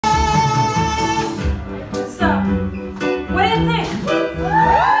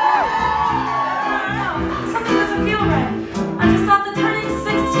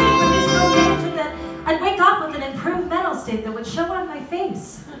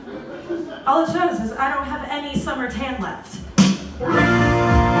All it shows is I don't have any summer tan left.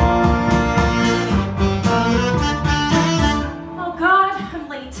 Oh God, I'm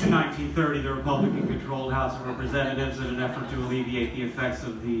late. In 1930, the Republican-controlled House of Representatives, in an effort to alleviate the effects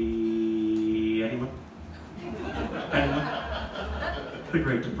of the... Anyone? The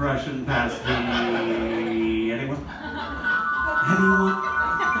Great Depression passed the... Anyone?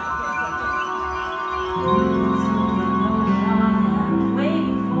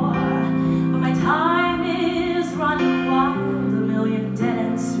 Waiting for, but my time is running wild. A million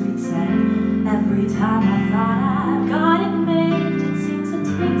dead-end streets, and every time I thought I've got it made, it seems the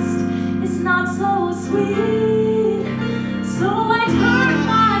taste is not so sweet. So I turn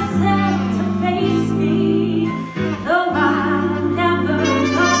myself to face me, though I've never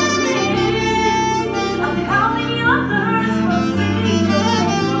got a glimpse of how many others will see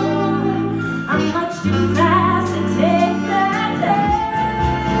before. I'm much too fast to take that day.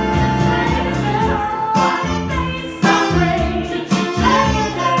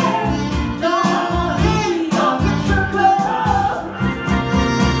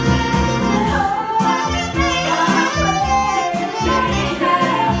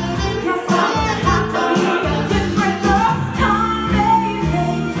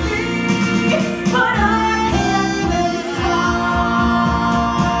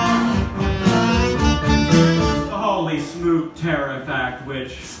 Tariff Act,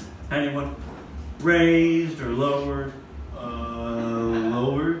 which anyone raised or lowered,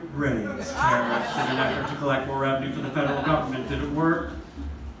 raised tariffs in an effort to collect more revenue for the federal government. Did it work?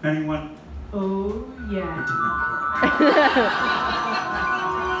 Anyone? Oh yeah. It did not work.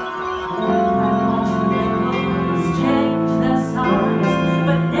 Change their size,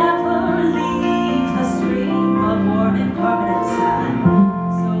 but never leave the stream of warm and permanent sun.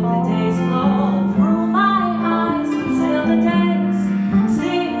 So the days flow through my eyes, but still the days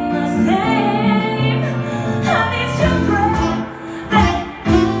seem the same. And these children that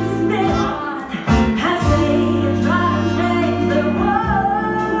spin on as they try to change their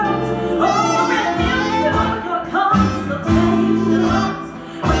worlds. Oh, refuse your consultations,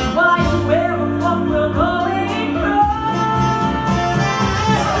 but why aware of what we're going through?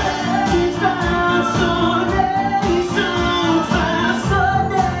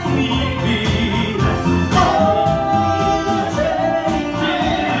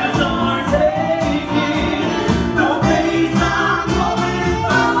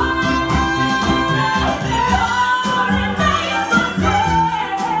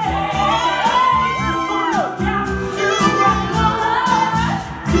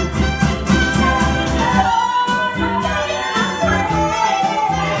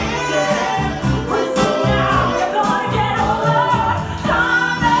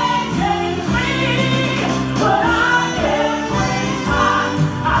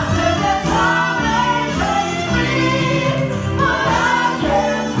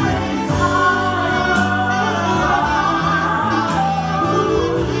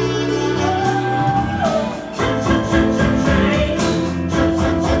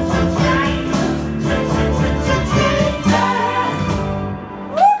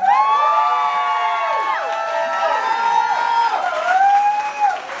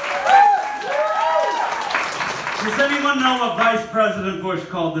 Does anyone know what Vice President Bush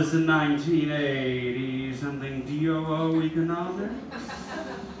called this in 1980? Something DOO economics?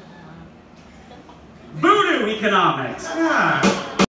 Voodoo economics! Yeah.